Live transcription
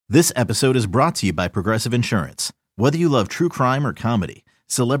This episode is brought to you by Progressive Insurance. Whether you love true crime or comedy,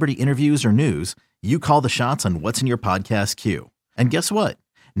 celebrity interviews or news, you call the shots on what's in your podcast queue. And guess what?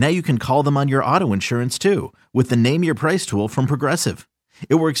 Now you can call them on your auto insurance too with the Name Your Price tool from Progressive.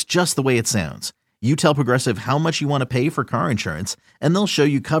 It works just the way it sounds. You tell Progressive how much you want to pay for car insurance, and they'll show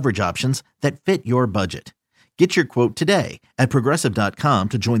you coverage options that fit your budget. Get your quote today at Progressive.com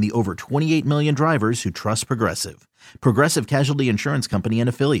to join the over 28 million drivers who trust Progressive. Progressive Casualty Insurance Company and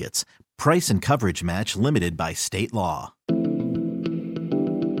Affiliates. Price and coverage match limited by state law.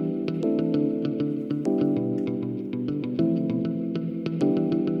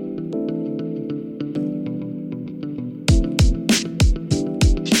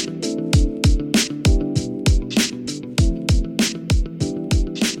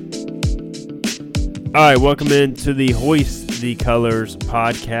 All right, welcome into the Hoist the Colors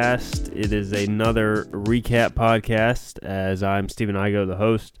podcast. It is another recap podcast, as I'm Stephen Igo, the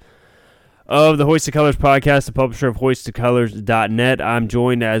host of the Hoist the Colors podcast, the publisher of hoistthecolors.net. I'm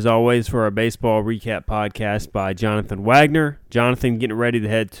joined, as always, for our baseball recap podcast by Jonathan Wagner. Jonathan getting ready to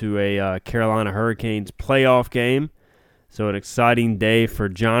head to a Carolina Hurricanes playoff game, so an exciting day for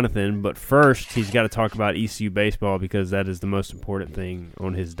Jonathan. But first, he's got to talk about ECU baseball because that is the most important thing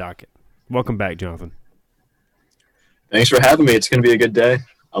on his docket. Welcome back, Jonathan. Thanks for having me. It's going to be a good day.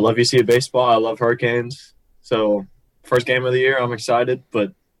 I love ECU baseball. I love Hurricanes. So, first game of the year, I'm excited,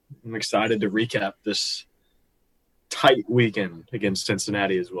 but I'm excited to recap this tight weekend against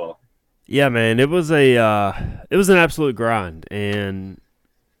Cincinnati as well. Yeah, man, it was an absolute grind, and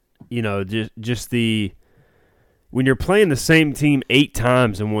you know, just when you're playing the same team 8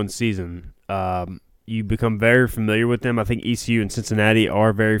 times in one season, you become very familiar with them. I think ECU and Cincinnati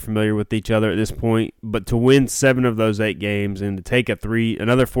are very familiar with each other at this point. But to win 7 of those 8 games and to take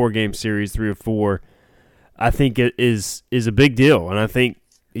another 4-game series, 3 of 4, I think it is a big deal. And I think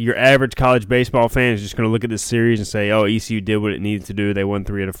your average college baseball fan is just going to look at this series and say, "Oh, ECU did what it needed to do. They won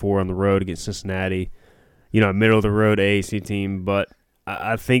 3 out of 4 on the road against Cincinnati, a middle of the road AAC team." But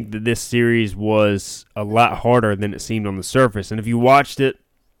I think that this series was a lot harder than it seemed on the surface. And if you watched it,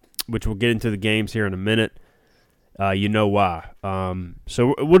 which we'll get into the games here in a minute, you know why.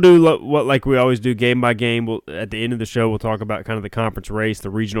 So we'll do what like we always do, game by game. At the end of the show, we'll talk about kind of the conference race,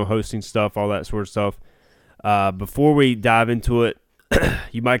 the regional hosting stuff, all that sort of stuff. Before we dive into it,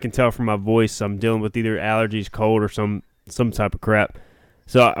 you might can tell from my voice I'm dealing with either allergies, cold, or some type of crap.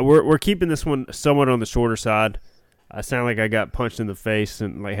 So we're keeping this one somewhat on the shorter side. I sound like I got punched in the face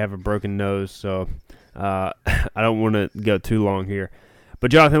and like have a broken nose, so I don't want to go too long here. But,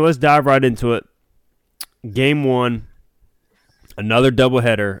 Jonathan, let's dive right into it. Game 1, another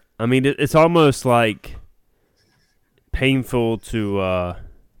doubleheader. I mean, it's almost like painful to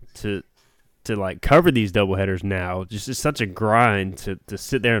like cover these doubleheaders now. Just it's such a grind to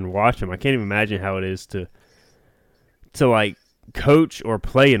sit there and watch them. I can't even imagine how it is to like coach or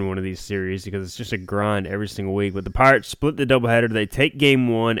play in one of these series because it's just a grind every single week. But the Pirates split the doubleheader. They take Game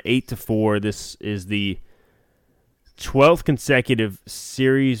 1, 8-4. This is the 12th consecutive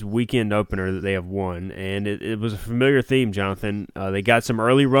series weekend opener that they have won, and it was a familiar theme, Jonathan. They got some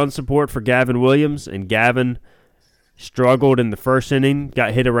early run support for Gavin Williams, and Gavin struggled in the first inning,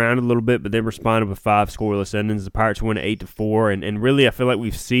 got hit around a little bit, but then responded with 5 scoreless innings. The Pirates win 8-4, and really I feel like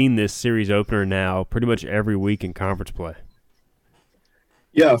we've seen this series opener now pretty much every week in conference play.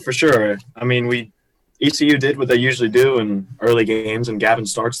 Yeah, for sure. I mean, ECU did what they usually do in early games, and Gavin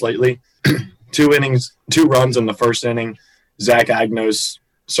starts lately. 2 innings, 2 runs in the first inning. Zach Agnos,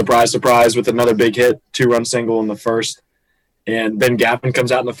 surprise, with another big hit, 2-run single in the first. And then Gavin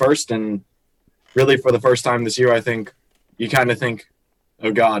comes out in the first, and really for the first time this year, I think you kind of think,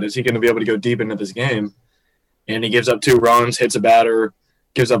 oh, God, is he going to be able to go deep into this game? And he gives up 2 runs, hits a batter,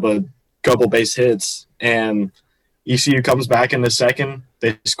 gives up a couple base hits, and ECU comes back in the second.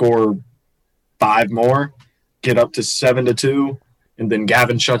 They score 5 more, get up to 7-2, and then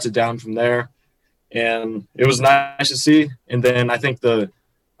Gavin shuts it down from there. And it was nice to see. And then I think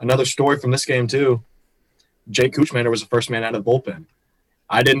another story from this game too, Jake Kuchmaner was the first man out of the bullpen.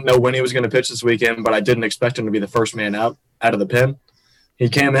 I didn't know when he was going to pitch this weekend, but I didn't expect him to be the first man out of the pen. He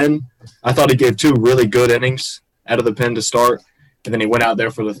came in. I thought he gave 2 really good innings out of the pen to start, and then he went out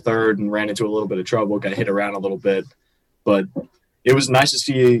there for the third and ran into a little bit of trouble, got hit around a little bit. But it was nice to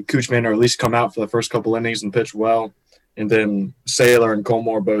see Kuchmaner at least come out for the first couple innings and pitch well. And then Saylor and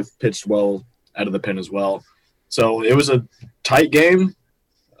Colmore both pitched well out of the pen as well. So it was a tight game.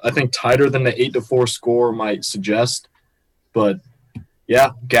 I think tighter than the 8-4 score might suggest. But,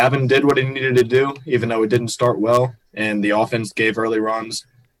 yeah, Gavin did what he needed to do, even though it didn't start well. And the offense gave early runs.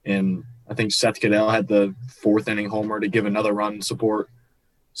 And I think Seth Caddell had the 4th inning homer to give another run support.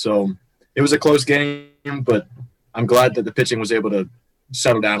 So it was a close game, but I'm glad that the pitching was able to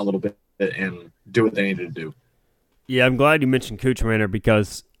settle down a little bit and do what they needed to do. Yeah, I'm glad you mentioned Kuchmaner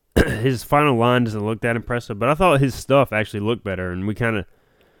because his final line doesn't look that impressive, but I thought his stuff actually looked better, and we kind of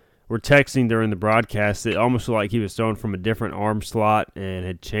were texting during the broadcast. It almost looked like he was throwing from a different arm slot and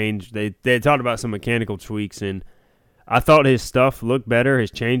had changed. They had talked about some mechanical tweaks, and I thought his stuff looked better.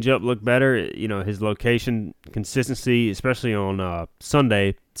 His changeup looked better. You know, his location consistency, especially on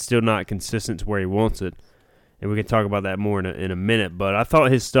Sunday, still not consistent to where he wants it. And we can talk about that more in a minute. But I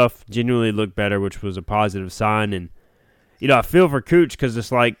thought his stuff genuinely looked better, which was a positive sign. And, you know, I feel for Cooch because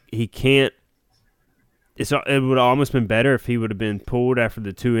it's like he can't. It would have almost been better if he would have been pulled after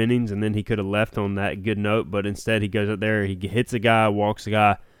the 2 innings and then he could have left on that good note. But instead, he goes up there, he hits a guy, walks a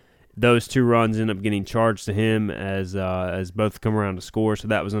guy. Those 2 runs end up getting charged to him as both come around to score. So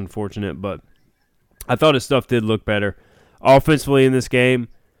that was unfortunate. But I thought his stuff did look better. Offensively in this game,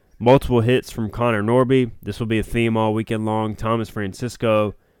 multiple hits from Connor Norby. This will be a theme all weekend long. Thomas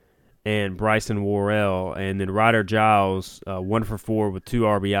Francisco and Bryson Worrell. And then Ryder Giles, 1 for 4 with 2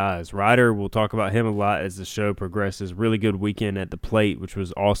 RBIs. Ryder, we'll talk about him a lot as the show progresses. Really good weekend at the plate, which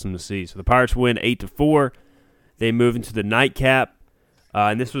was awesome to see. So the Pirates win 8-4. They move into the nightcap.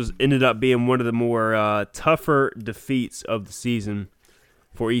 And this ended up being one of the more tougher defeats of the season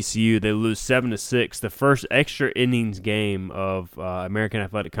for ECU. They lose 7-6, the first extra innings game of American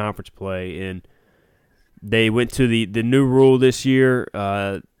Athletic Conference play, and they went to the new rule this year.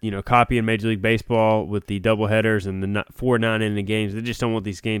 Copying Major League Baseball with the doubleheaders and the 4 9-inning games. They just don't want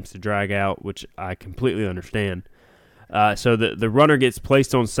these games to drag out, which I completely understand. So the runner gets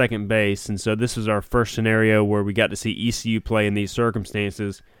placed on second base, and so this was our first scenario where we got to see ECU play in these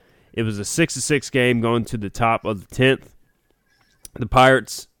circumstances. It was a 6-6 game going to the top of the 10th. The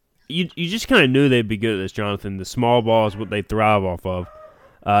Pirates, you just kind of knew they'd be good at this, Jonathan. The small ball is what they thrive off of.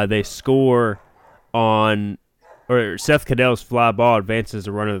 They score on, or Seth Cadell's fly ball advances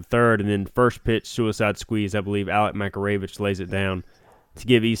the runner to third, and then first pitch suicide squeeze, I believe Alec Makarevich lays it down to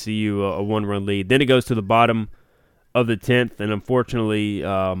give ECU a 1-run lead. Then it goes to the bottom of the 10th, and unfortunately,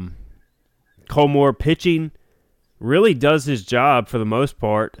 Colmore pitching really does his job for the most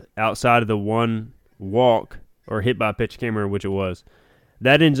part outside of the one walk or hit by pitch camera, which it was.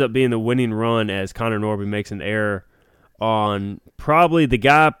 That ends up being the winning run as Connor Norby makes an error on the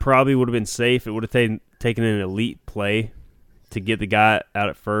guy probably would have been safe. It would have taken an elite play to get the guy out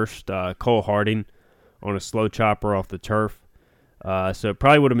at first, Cole Harding, on a slow chopper off the turf. So it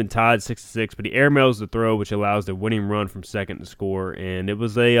probably would have been tied 6-6, but he airmails the throw, which allows the winning run from second to score. And it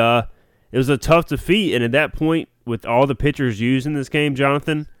was a tough defeat. And at that point, with all the pitchers used in this game,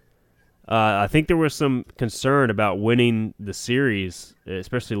 Jonathan, I think there was some concern about winning the series,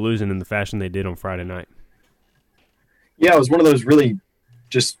 especially losing in the fashion they did on Friday night. Yeah, it was one of those really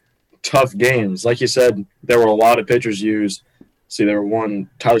just tough games. Like you said, there were a lot of pitchers used. See, there were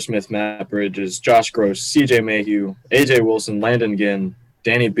Tyler Smith, Matt Bridges, Josh Gross, C.J. Mayhew, A.J. Wilson, Landon Ginn,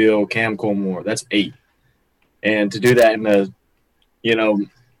 Danny Beal, Cam Colmore. That's 8. And to do that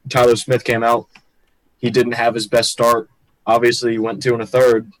Tyler Smith came out. He didn't have his best start. Obviously, he went 2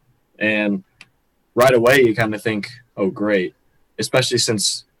 1/3. And right away, you kind of think, oh, great. Especially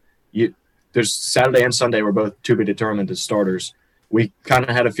since there's Saturday and Sunday were both to be determined as starters. We kind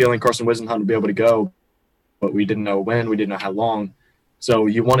of had a feeling Carson Wisenhunt would be able to go, but we didn't know when, we didn't know how long. So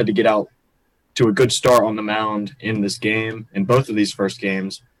you wanted to get out to a good start on the mound in this game, in both of these first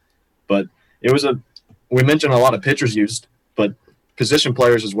games. But we mentioned a lot of pitchers used, but position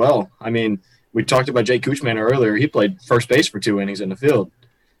players as well. I mean, we talked about Jay Kuchmaner earlier. He played first base for 2 innings in the field.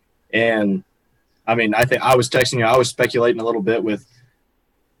 And, I mean, I think I was texting you, I was speculating a little bit with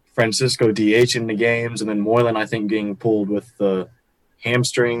Francisco DH in the games, and then Moylan, I think, getting pulled with the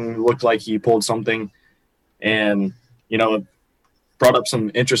hamstring. Looked like he pulled something. And, it brought up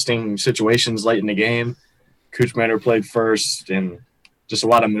some interesting situations late in the game. Kuchmaner played first and just a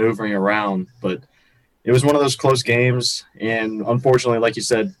lot of maneuvering around. But it was one of those close games. And unfortunately, like you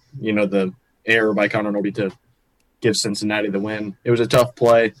said, the error by Connor Norby to give Cincinnati the win. It was a tough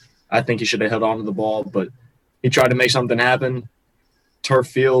play. I think he should have held on to the ball, but he tried to make something happen. Turf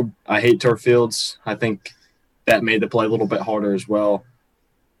field, I hate turf fields. I think that made the play a little bit harder as well.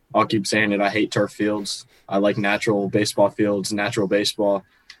 I'll keep saying it. I hate turf fields. I like natural baseball fields, natural baseball.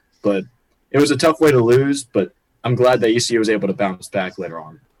 But it was a tough way to lose, but I'm glad that ECU was able to bounce back later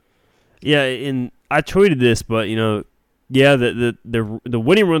on. Yeah, and I tweeted this, but, the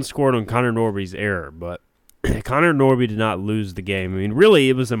winning run scored on Connor Norby's error, but Connor Norby did not lose the game. I mean, really,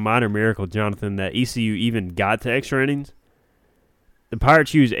 it was a minor miracle, Jonathan, that ECU even got to extra innings. The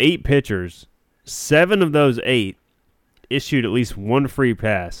Pirates used 8 pitchers. 7 of those 8 issued at least one free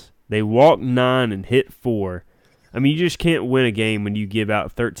pass. They walked 9 and hit 4. I mean, you just can't win a game when you give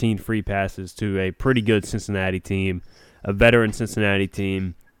out 13 free passes to a pretty good Cincinnati team, a veteran Cincinnati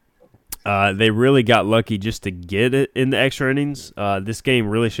team. They really got lucky just to get it in the extra innings. This game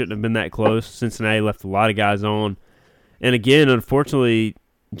really shouldn't have been that close. Cincinnati left a lot of guys on. And again, unfortunately,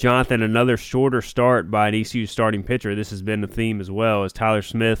 Jonathan, another shorter start by an ECU starting pitcher. This has been a theme as well, as Tyler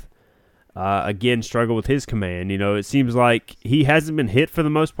Smith, again, struggled with his command. You know, it seems like he hasn't been hit for the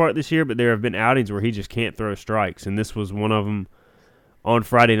most part this year, but there have been outings where he just can't throw strikes, and this was one of them on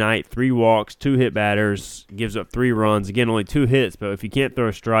Friday night. 3 walks, 2 hit batters, gives up 3 runs. Again, only 2 hits, but if you can't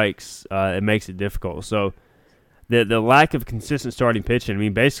throw strikes, it makes it difficult. So the lack of consistent starting pitching, I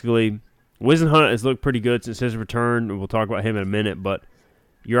mean, basically, Whisenhunt has looked pretty good since his return, and we'll talk about him in a minute, but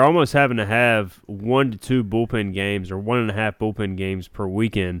you're almost having to have 1 to 2 bullpen games or 1.5 bullpen games per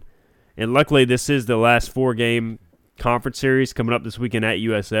weekend. And luckily, this is the last 4-game conference series coming up this weekend at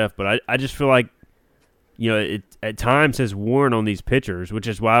USF. But I just feel like, you know, it at times has worn on these pitchers, which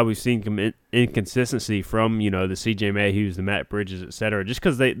is why we've seen some inconsistency from, you know, the C.J. Mayhews, the Matt Bridges, et cetera. Just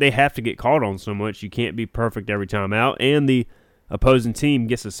because they have to get called on so much. You can't be perfect every time out. And the opposing team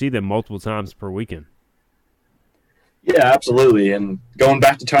gets to see them multiple times per weekend. Yeah, absolutely. And going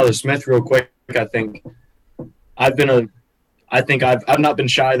back to Tyler Smith real quick, I think I've not been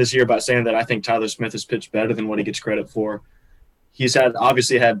shy this year about saying that I think Tyler Smith has pitched better than what he gets credit for. He's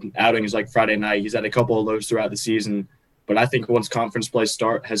obviously had outings like Friday night. He's had a couple of lows throughout the season, but I think once conference play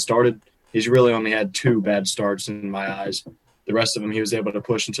has started, he's really only had 2 bad starts in my eyes. The rest of them he was able to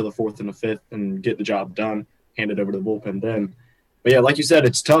push into the 4th and the 5th and get the job done, hand it over to the bullpen then. But yeah, like you said,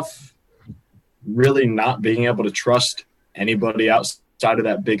 it's tough really not being able to trust anybody outside of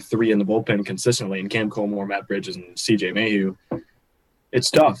that big 3 in the bullpen consistently, and Cam Colmore, Matt Bridges, and C.J. Mayhew. It's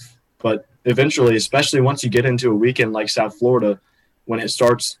tough, but eventually, especially once you get into a weekend like South Florida, when it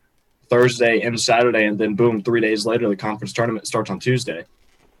starts Thursday and Saturday, and then boom, 3 days later, the conference tournament starts on Tuesday,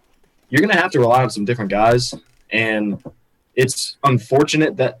 you're going to have to rely on some different guys, and it's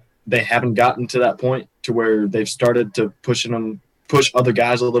unfortunate that they haven't gotten to that point to where they've started to push other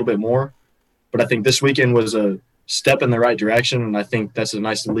guys a little bit more. But I think this weekend was a step in the right direction, and I think that's a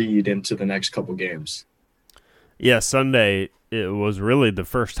nice lead into the next couple games. Yeah, Sunday, it was really the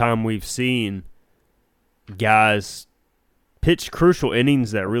first time we've seen guys pitch crucial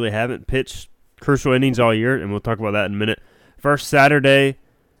innings that really haven't pitched crucial innings all year, and we'll talk about that in a minute. First Saturday,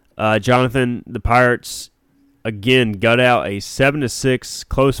 Jonathan, the Pirates, again, gut out a 7-6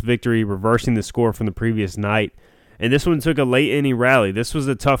 close victory, reversing the score from the previous night. And this one took a late-inning rally. This was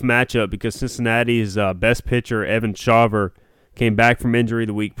a tough matchup because Cincinnati's best pitcher, Evan Shawver, came back from injury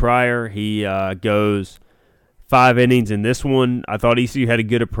the week prior. He goes 5 innings in this one. I thought ECU had a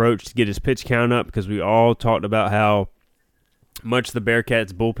good approach to get his pitch count up because we all talked about how much the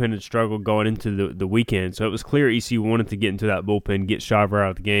Bearcats' bullpen had struggled going into the weekend. So it was clear ECU wanted to get into that bullpen, get Shawver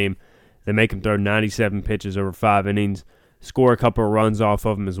out of the game. They make him throw 97 pitches over 5 innings, score a couple of runs off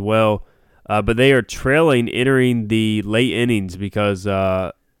of him as well. But they are trailing entering the late innings because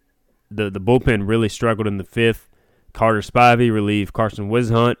the bullpen really struggled in the 5th. Carter Spivey relieved Carson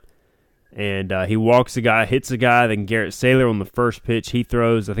Whisenhunt, and he walks a guy, hits a guy. Then Garrett Saylor on the first pitch he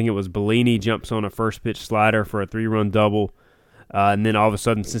throws, I think it was Bellini, jumps on a first pitch slider for a 3-run double. And then all of a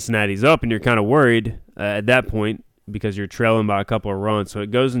sudden Cincinnati's up, and you're kind of worried at that point because you're trailing by a couple of runs. So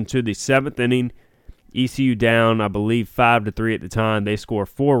it goes into the 7th inning. ECU down, I believe, 5-3 at the time. They score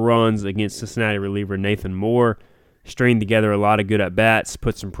 4 runs against Cincinnati reliever Nathan Moore. String together a lot of good at-bats,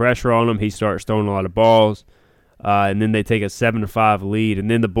 put some pressure on him. He starts throwing a lot of balls. And then they take a 7-5 lead. And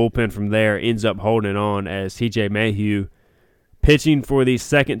then the bullpen from there ends up holding on as T.J. Mayhew, pitching for the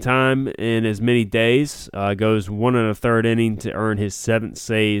second time in as many days, goes 1 1/3 inning to earn his 7th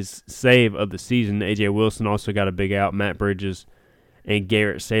save of the season. A.J. Wilson also got a big out. Matt Bridges and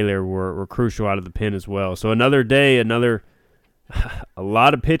Garrett Saylor were crucial out of the pen as well. So another day, a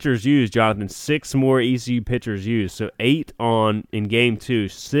lot of pitchers used, Jonathan. 6 more ECU pitchers used. So 8 in Game 2,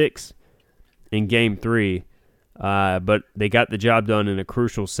 6 in Game 3. But they got the job done in a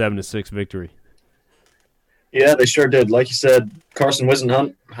crucial 7-6 victory. Yeah, they sure did. Like you said, Carson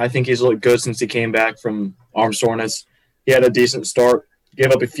Whisenhunt, I think he's looked good since he came back from arm soreness. He had a decent start,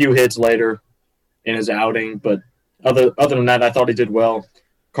 gave up a few hits later in his outing, but other than that, I thought he did well.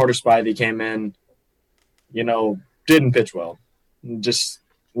 Carter Spivey came in, didn't pitch well. Just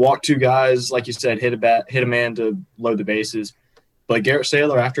walked 2 guys, like you said, hit a man to load the bases. But Garrett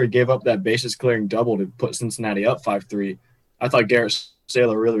Saylor, after he gave up that bases-clearing double to put Cincinnati up 5-3, I thought Garrett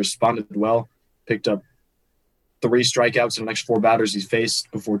Saylor really responded well, picked up 3 strikeouts in the next 4 batters he's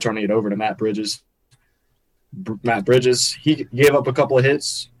faced before turning it over to Matt Bridges. Matt Bridges. He gave up a couple of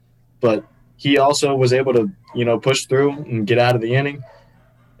hits, but he also was able to, push through and get out of the inning.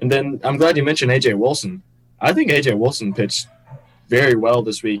 And then I'm glad you mentioned A.J. Wilson. I think A.J. Wilson pitched very well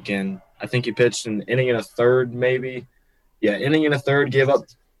this weekend. I think he pitched an inning and a third, maybe. Yeah, inning and a third, gave up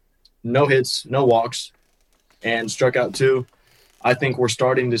no hits, no walks, and struck out 2. I think we're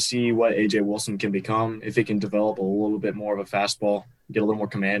starting to see what A.J. Wilson can become if he can develop a little bit more of a fastball, get a little more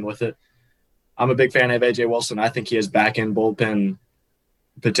command with it. I'm a big fan of A.J. Wilson. I think he has back-end bullpen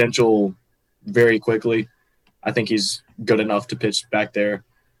potential very quickly. I think he's good enough to pitch back there.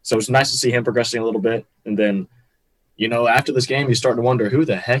 So it's nice to see him progressing a little bit. And then, after this game, you start to wonder who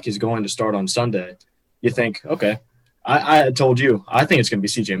the heck is going to start on Sunday. You think, okay, I had told you, I think it's going to be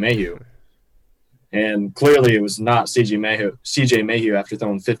C.J. Mayhew. And clearly it was not C.J. Mayhew after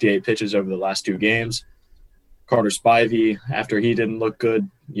throwing 58 pitches over the last 2 games. Carter Spivey, after he didn't look good,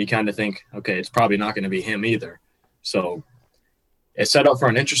 you kind of think, okay, it's probably not going to be him either. So it's set up for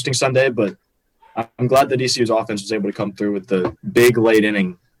an interesting Sunday, but I'm glad that ECU's offense was able to come through with the big late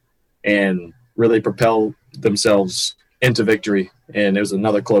inning and really propel themselves into victory. And it was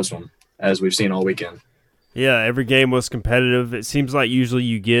another close one, as we've seen all weekend. Yeah, every game was competitive. It seems like usually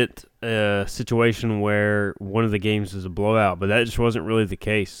you get a situation where one of the games is a blowout, but that just wasn't really the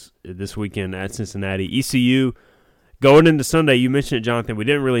case this weekend at Cincinnati. ECU, going into Sunday, you mentioned it, Jonathan, we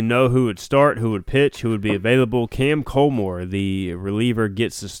didn't really know who would start, who would pitch, who would be available. Cam Colmore, the reliever,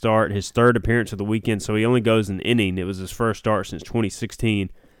 gets to start his 3rd appearance of the weekend, so he only goes an inning. It was his first start since 2016.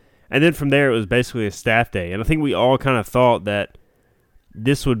 And then from there, it was basically a staff day. And I think we all kind of thought that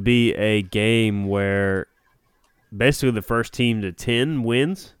this would be a game where basically the first team to 10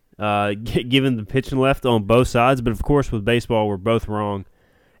 wins, given the pitching left on both sides. But, of course, with baseball, we're both wrong.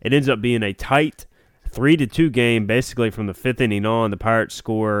 It ends up being a tight 3-2 game basically from the 5th inning on. The Pirates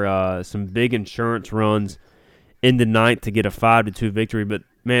score some big insurance runs in the 9th to get a 5-2 victory. But,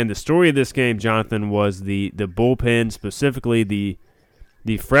 man, the story of this game, Jonathan, was the bullpen, specifically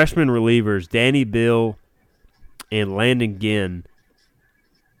the freshman relievers, Danny Bill and Landon Ginn.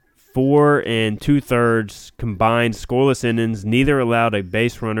 4 2/3 combined scoreless innings. Neither allowed a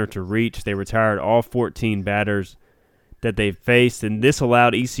base runner to reach. They retired all 14 batters that they faced, and this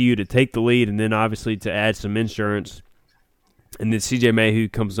allowed ECU to take the lead and then obviously to add some insurance. And then C.J. Mayhew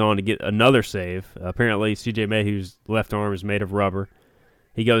comes on to get another save. Apparently, C.J. Mayhew's left arm is made of rubber.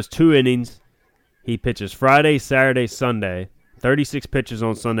 He goes 2 innings. He pitches Friday, Saturday, Sunday. 36 pitches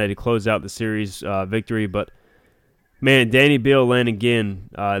on Sunday to close out the series victory, but man, Danny Bill, Landon Ginn,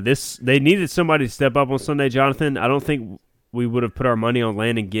 they needed somebody to step up on Sunday, Jonathan. I don't think we would have put our money on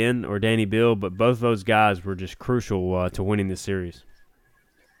Landon Ginn or Danny Bill, but both those guys were just crucial to winning this series.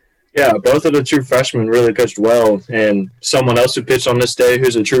 Yeah, both of the true freshmen really pitched well, and someone else who pitched on this day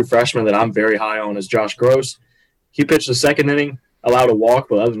who's a true freshman that I'm very high on is Josh Gross. He pitched the 2nd inning, allowed a walk,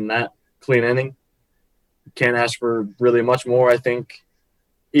 but other than that, clean inning. Can't ask for really much more, I think.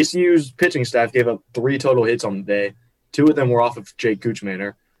 ECU's pitching staff gave up 3 total hits on the day. 2 of them were off of Jake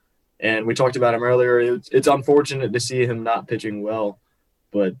Kuchmaner. And we talked about him earlier. It's unfortunate to see him not pitching well.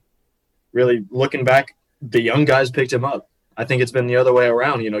 But really, looking back, the young guys picked him up. I think it's been the other way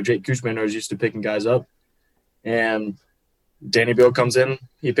around. Jake Kuchmaner is used to picking guys up. And Danny Bill comes in.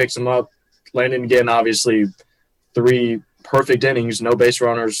 He picks him up. Landon again, obviously, 3 perfect innings, no base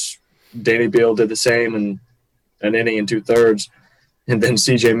runners. Danny Bill did the same in an inning and 2/3. And then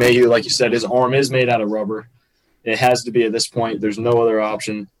C.J. Mayhew, like you said, his arm is made out of rubber. It has to be at this point. There's no other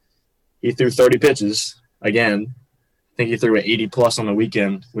option. He threw 30 pitches again. I think he threw an 80-plus on the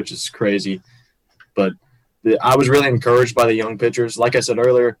weekend, which is crazy. But I was really encouraged by the young pitchers. Like I said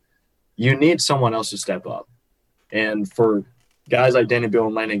earlier, you need someone else to step up. And for guys like Danny Bill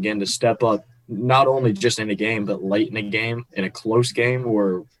and Landon again to step up, not only just in a game, but late in a game, in a close game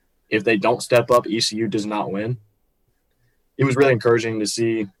where if they don't step up, ECU does not win. It was really encouraging to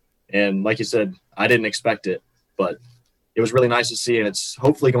see. And like you said, I didn't expect it, but it was really nice to see. And it's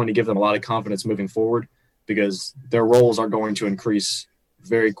hopefully going to give them a lot of confidence moving forward because their roles are going to increase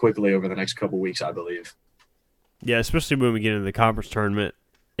very quickly over the next couple of weeks, I believe. Yeah, especially when we get into the conference tournament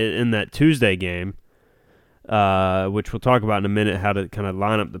in that Tuesday game, which we'll talk about in a minute, how to kind of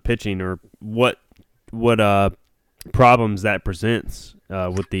line up the pitching or what problems that presents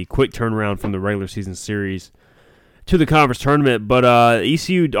with the quick turnaround from the regular season series to the conference tournament. But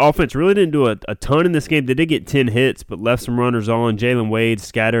ECU offense really didn't do a ton in this game. They did get 10 hits, but left some runners on. Jalen Wade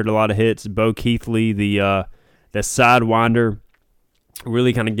scattered a lot of hits. Bo Keithley, the sidewinder,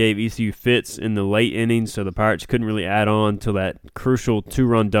 really kind of gave ECU fits in the late innings, so the Pirates couldn't really add on till that crucial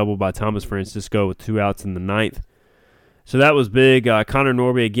 2-run double by Thomas Francisco with 2 outs in the 9th. So that was big. Connor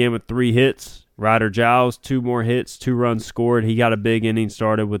Norby again with 3 hits. Ryder Giles, 2 more hits, 2 runs scored. He got a big inning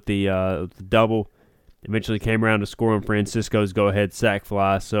started with the double. Eventually came around to score on Francisco's go-ahead sac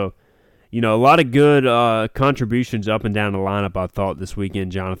fly. So, a lot of good contributions up and down the lineup, I thought, this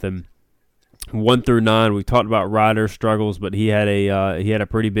weekend, Jonathan. 1 through 9, we talked about Ryder's struggles, but he had a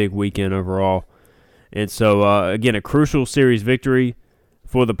pretty big weekend overall. And so, again, a crucial series victory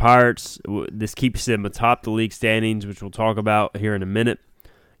for the Pirates. This keeps them atop the league standings, which we'll talk about here in a minute,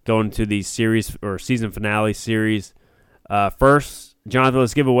 going to the series or season finale series. First, Jonathan,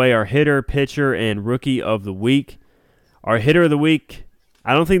 let's give away our hitter, pitcher, and rookie of the week. Our hitter of the week,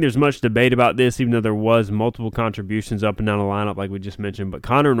 I don't think there's much debate about this, even though there was multiple contributions up and down the lineup like we just mentioned. But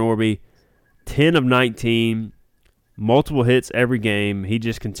Connor Norby, 10 of 19, multiple hits every game. He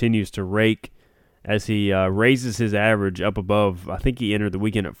just continues to rake as he raises his average up above. I think he entered the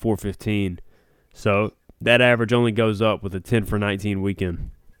weekend at 415. So that average only goes up with a 10 for 19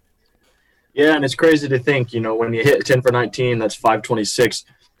 weekend. Yeah, and it's crazy to think, when you hit 10 for 19, that's 526.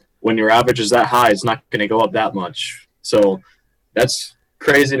 When your average is that high, it's not going to go up that much. So that's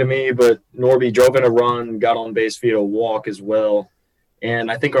crazy to me, but Norby drove in a run, got on base via a walk as well. And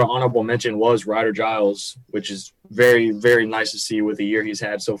I think our honorable mention was Ryder Giles, which is very, very nice to see with the year he's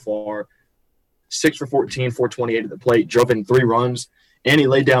had so far. 6 for 14, 428 at the plate, drove in 3 runs, and he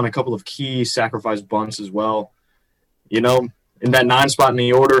laid down a couple of key sacrifice bunts as well. In that 9 spot in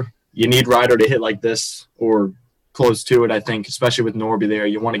the order, you need Ryder to hit like this or close to it, I think, especially with Norby there.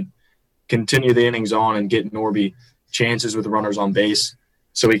 You want to continue the innings on and get Norby chances with runners on base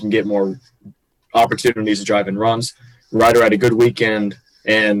so he can get more opportunities to drive in runs. Ryder had a good weekend,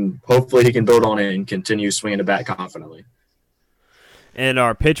 and hopefully he can build on it and continue swinging the bat confidently. And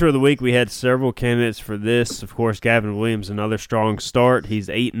our pitcher of the week, we had several candidates for this. Of course, Gavin Williams, another strong start. He's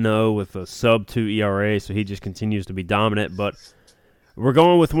 8-0 with a sub-2 ERA, so he just continues to be dominant. But we're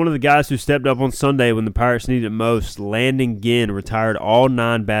going with one of the guys who stepped up on Sunday when the Pirates needed it most. Landon Ginn retired all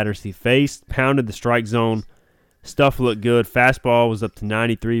 9 batters he faced, pounded the strike zone. Stuff looked good. Fastball was up to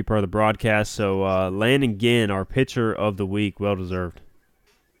 93 per the broadcast. So Landon Ginn, our pitcher of the week, well-deserved.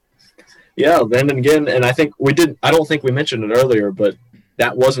 Yeah, Landon Ginn, and I don't think we mentioned it earlier, but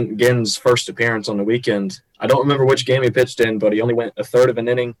that wasn't Ginn's first appearance on the weekend. I don't remember which game he pitched in, but he only went a third of an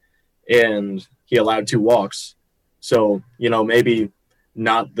inning, and he allowed 2 walks. So, maybe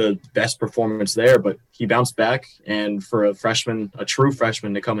not the best performance there, but he bounced back, and for a true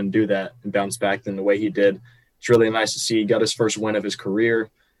freshman to come and do that and bounce back in the way he did, it's really nice to see. He got his first win of his career.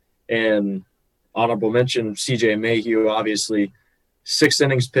 And honorable mention, C.J. Mayhew, obviously, 6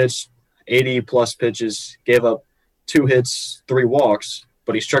 innings pitched, 80-plus pitches, gave up 2 hits, 3 walks,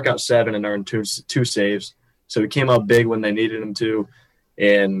 but he struck out 7 and earned two saves. So he came up big when they needed him to.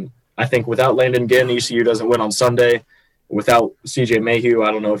 And I think without Landon Ginn, ECU doesn't win on Sunday. Without C.J. Mayhew,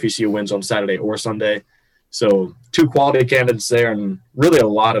 I don't know if ECU wins on Saturday or Sunday. So 2 quality candidates there, and really a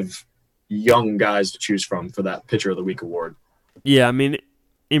lot of young guys to choose from for that Pitcher of the Week award. Yeah, I mean,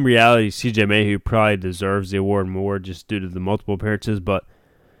 in reality, C.J. Mayhew probably deserves the award more just due to the multiple appearances, but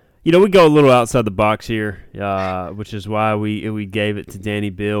we go a little outside the box here, which is why we gave it to Danny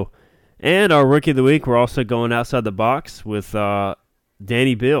Bill. And our Rookie of the Week, we're also going outside the box with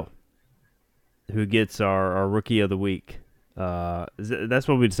Danny Bill, who gets our Rookie of the Week. That's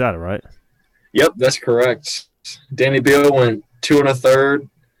what we decided, right? Yep, that's correct. Danny Bill went 2 1/3,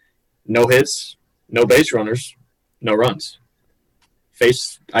 no hits, no base runners, no runs.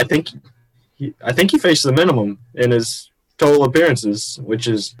 I think he faced the minimum in his total appearances, which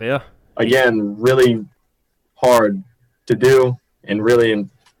is, again, really hard to do and really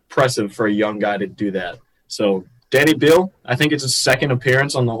impressive for a young guy to do that. So Danny Bill, I think it's his 2nd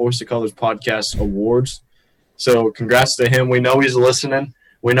appearance on the Hoist of Colors podcast awards. So congrats to him. We know he's listening.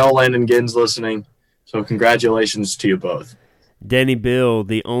 We know Landon Ginn's listening. So congratulations to you both. Danny Bill,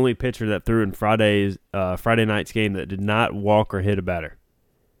 the only pitcher that threw in Friday night's game that did not walk or hit a batter.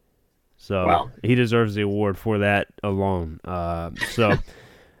 So wow. He deserves the award for that alone.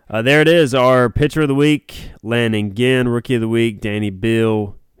 There it is, our Pitcher of the Week, Landon Ginn, Rookie of the Week, Danny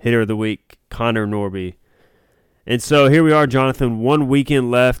Bill, Hitter of the Week, Connor Norby. And so here we are, Jonathan, 1 weekend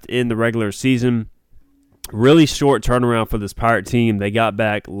left in the regular season. Really short turnaround for this Pirate team. They got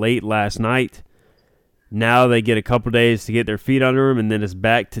back late last night. Now they get a couple days to get their feet under them, and then it's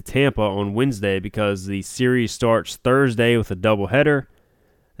back to Tampa on Wednesday because the series starts Thursday with a doubleheader,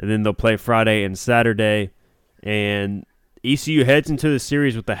 and then they'll play Friday and Saturday. And ECU heads into the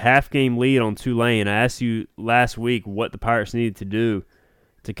series with a half-game lead on Tulane. I asked you last week what the Pirates needed to do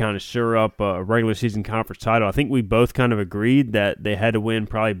to kind of shore up a regular season conference title. I think we both kind of agreed that they had to win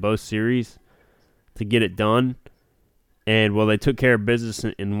probably both series to get it done. And while they took care of business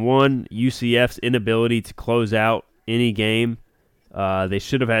in one, UCF's inability to close out any game, they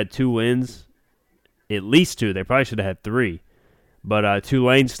should have had 2 wins, at least 2. They probably should have had 3. But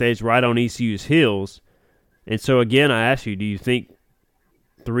Tulane stays right on ECU's heels. And so, again, I ask you, do you think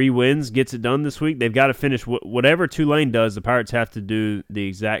 3 wins gets it done this week? They've got to finish whatever Tulane does. The Pirates have to do the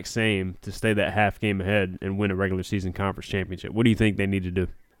exact same to stay that half game ahead and win a regular season conference championship. What do you think they need to do?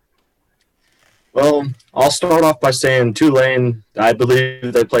 Well, I'll start off by saying Tulane, I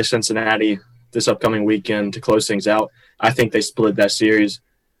believe they play Cincinnati this upcoming weekend to close things out. I think they split that series.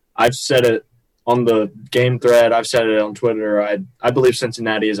 I've said it on the game thread. I've said it on Twitter. I believe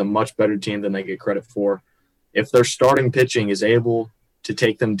Cincinnati is a much better team than they get credit for. If their starting pitching is able to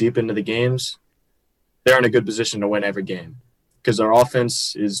take them deep into the games, they're in a good position to win every game because their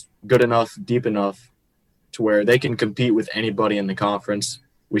offense is good enough, deep enough to where they can compete with anybody in the conference.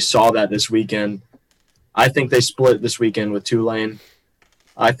 We saw that this weekend. I think they split this weekend with Tulane.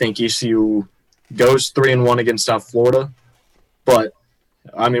 I think ECU goes 3-1 against South Florida. But,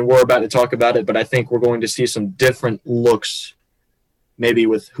 I mean, we're about to talk about it, but I think we're going to see some different looks maybe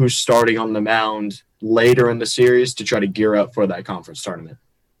with who's starting on the mound later in the series to try to gear up for that conference tournament.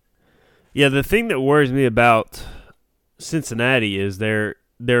 Yeah, the thing that worries me about Cincinnati is their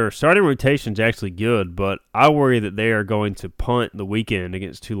starting rotation's actually good, but I worry that they are going to punt the weekend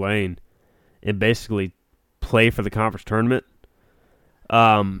against Tulane and basically play for the conference tournament.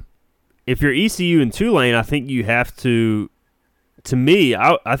 If you're ECU and Tulane, I think you have to me,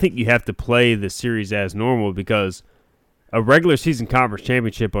 I think you have to play the series as normal because a regular season conference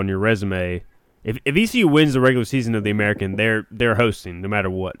championship on your resume, if ECU wins the regular season of the American, they're hosting no matter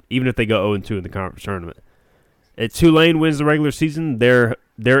what, even if they go 0-2 in the conference tournament. If Tulane wins the regular season, they're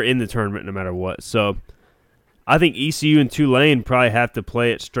in the tournament no matter what. So I think ECU and Tulane probably have to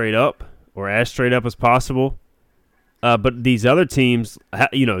play it straight up or as straight up as possible. But these other teams,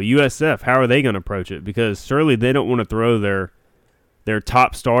 USF, how are they going to approach it? Because surely they don't want to throw their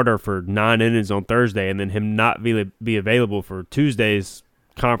top starter for 9 innings on Thursday and then him not be available for Tuesday's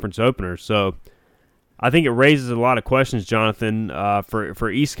conference opener. So I think it raises a lot of questions, Jonathan, for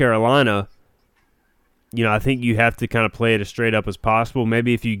East Carolina. I think you have to kind of play it as straight up as possible.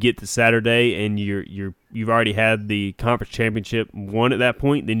 Maybe if you get to Saturday and you've already had the conference championship won at that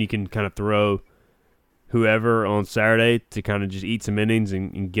point, then you can kind of throw whoever on Saturday to kind of just eat some innings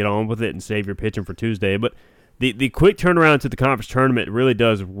and get on with it and save your pitching for Tuesday. But the quick turnaround to the conference tournament really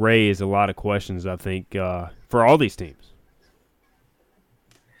does raise a lot of questions, I think, for all these teams.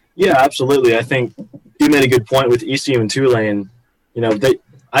 Yeah, absolutely. I think you made a good point with ECU and Tulane.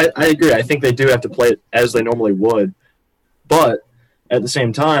 I agree. I think they do have to play it as they normally would. But at the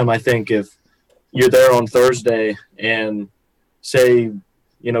same time, I think if you're there on Thursday and say,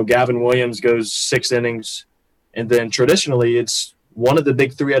 Gavin Williams goes 6 innings, and then traditionally it's one of the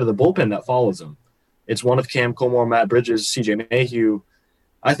big 3 out of the bullpen that follows him. It's one of Cam Colmore, Matt Bridges, CJ Mayhew.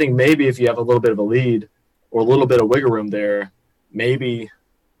 I think maybe if you have a little bit of a lead or a little bit of wiggle room there, maybe,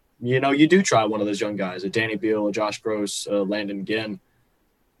 you do try one of those young guys, a Danny Beal, a Josh Gross, Landon Ginn,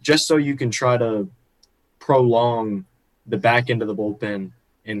 just so you can try to prolong the back end of the bullpen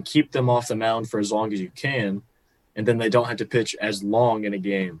and keep them off the mound for as long as you can, and then they don't have to pitch as long in a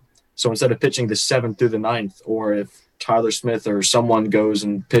game. So instead of pitching the 7th through the 9th, or if Tyler Smith or someone goes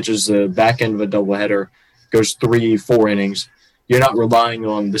and pitches the back end of a doubleheader, goes 3-4 innings, you're not relying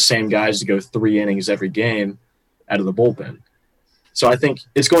on the same guys to go 3 innings every game out of the bullpen. So I think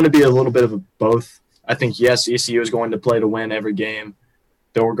it's going to be a little bit of both. I think, yes, ECU is going to play to win every game.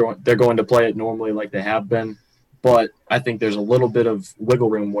 They're going to play it normally like they have been. But I think there's a little bit of wiggle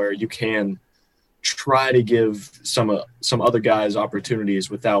room where you can try to give some other guys opportunities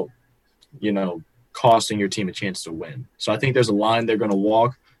without, costing your team a chance to win. So I think there's a line they're going to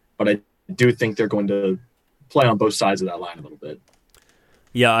walk, but I do think they're going to play on both sides of that line a little bit.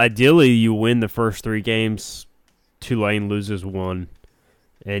 Yeah, ideally you win the first 3 games, Tulane loses 1,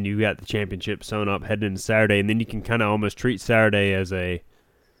 and you got the championship sewn up heading into Saturday, and then you can kind of almost treat Saturday as a,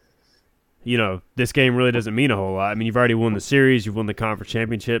 this game really doesn't mean a whole lot. I mean, you've already won the series, you've won the conference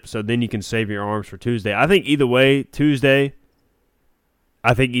championship, so then you can save your arms for Tuesday. I think either way, Tuesday,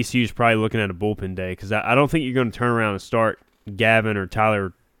 I think ECU is probably looking at a bullpen day because I don't think you're going to turn around and start Gavin or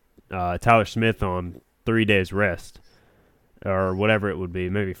Tyler Smith on 3 days rest or whatever it would be,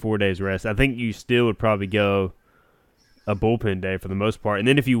 maybe 4 days rest. I think you still would probably go a bullpen day for the most part. And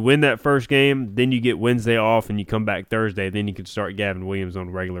then if you win that first game, then you get Wednesday off and you come back Thursday, then you can start Gavin Williams on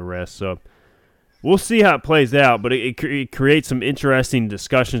regular rest. So we'll see how it plays out, but it creates some interesting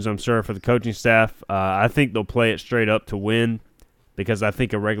discussions, I'm sure, for the coaching staff. I think they'll play it straight up to win because I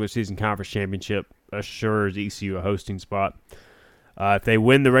think a regular season conference championship assures ECU a hosting spot. If they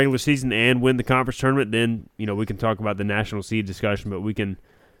win the regular season and win the conference tournament, then we can talk about the national seed discussion. But we can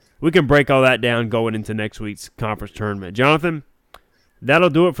break all that down going into next week's conference tournament. Jonathan, that'll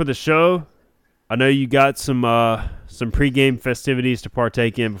do it for the show. I know you got some pregame festivities to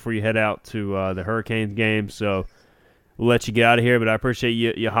partake in before you head out to the Hurricanes game, so we'll let you get out of here. But I appreciate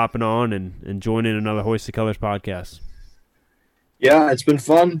you hopping on and joining another Hoist the Colors podcast. Yeah, it's been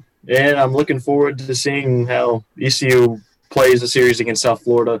fun, and I'm looking forward to seeing how ECU plays the series against South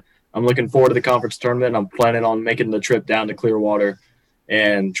Florida. I'm looking forward to the conference tournament. I'm planning on making the trip down to Clearwater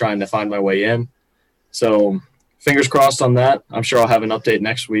and trying to find my way in. So fingers crossed on that. I'm sure I'll have an update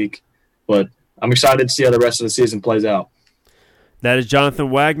next week, but I'm excited to see how the rest of the season plays out. That is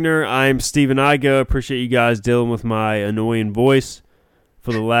Jonathan Wagner. I'm Stephen Igo. Appreciate you guys dealing with my annoying voice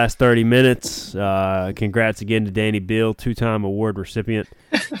for the last 30 minutes. Congrats again to Danny Beal, 2-time award recipient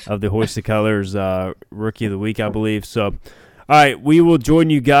of the Hoist the Colors Rookie of the Week, I believe. So, all right, we will join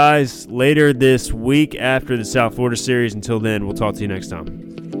you guys later this week after the South Florida series. Until then, we'll talk to you next time.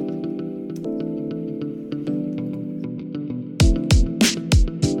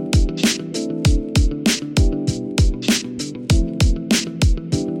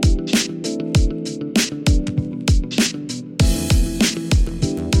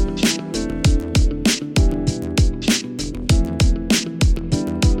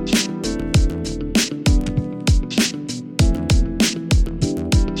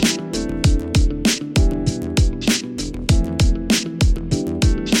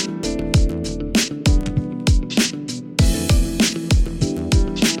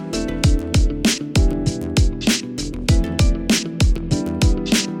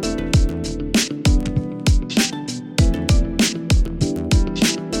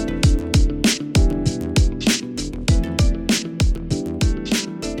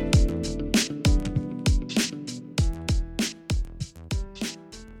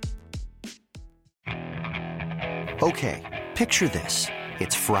 Okay, picture this.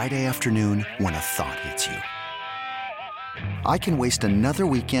 It's Friday afternoon when a thought hits you. I can waste another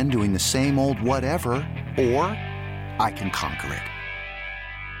weekend doing the same old whatever, or I can conquer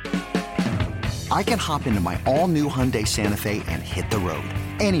it. I can hop into my all-new Hyundai Santa Fe and hit the road.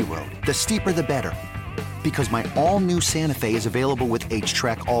 Any road. The steeper, the better. Because my all-new Santa Fe is available with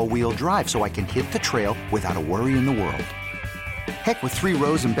H-Track all-wheel drive, so I can hit the trail without a worry in the world. Heck, with 3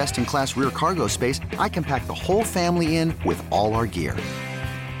 rows and best-in-class rear cargo space, I can pack the whole family in with all our gear.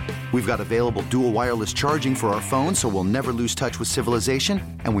 We've got available dual wireless charging for our phones, so we'll never lose touch with civilization,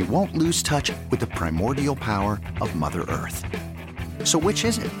 and we won't lose touch with the primordial power of Mother Earth. So which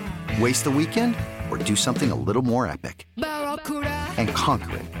is it? Waste the weekend or do something a little more epic? And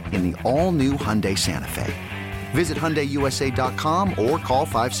conquer it in the all-new Hyundai Santa Fe. Visit HyundaiUSA.com or call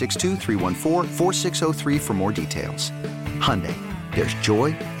 562-314-4603 for more details. Hyundai, there's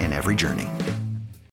joy in every journey.